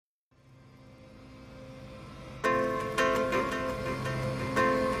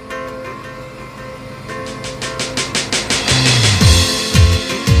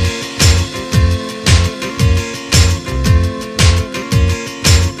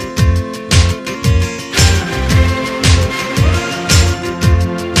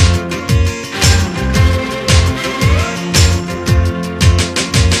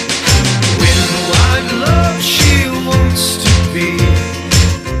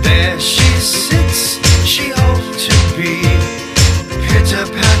sits, she hoped to be. Pitter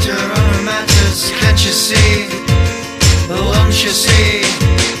patter on her matters, can't you see? Won't you see?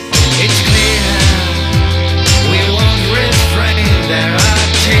 It's clear, we won't refrain. There are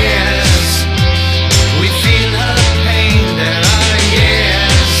tears, we feel her pain. There are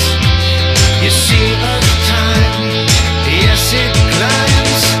years, you see, of time. Yes, it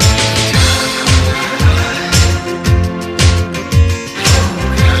climbs.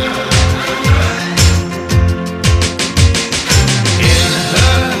 In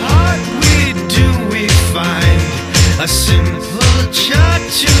her heart we find a simple chart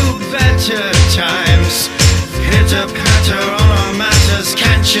to better times. Pitter patter on our matters,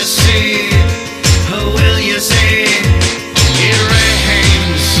 can't you see? Will you see? It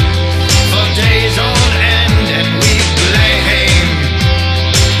rains for days on end and we blame.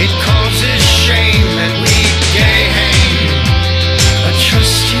 It causes shame and we gain a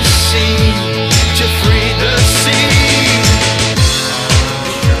trust, you see, to free the sea.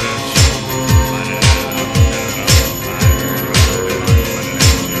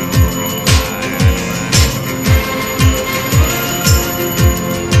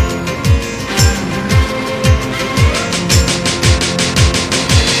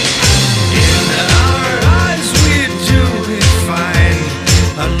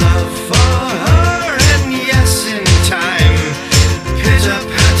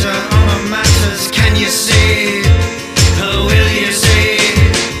 You see?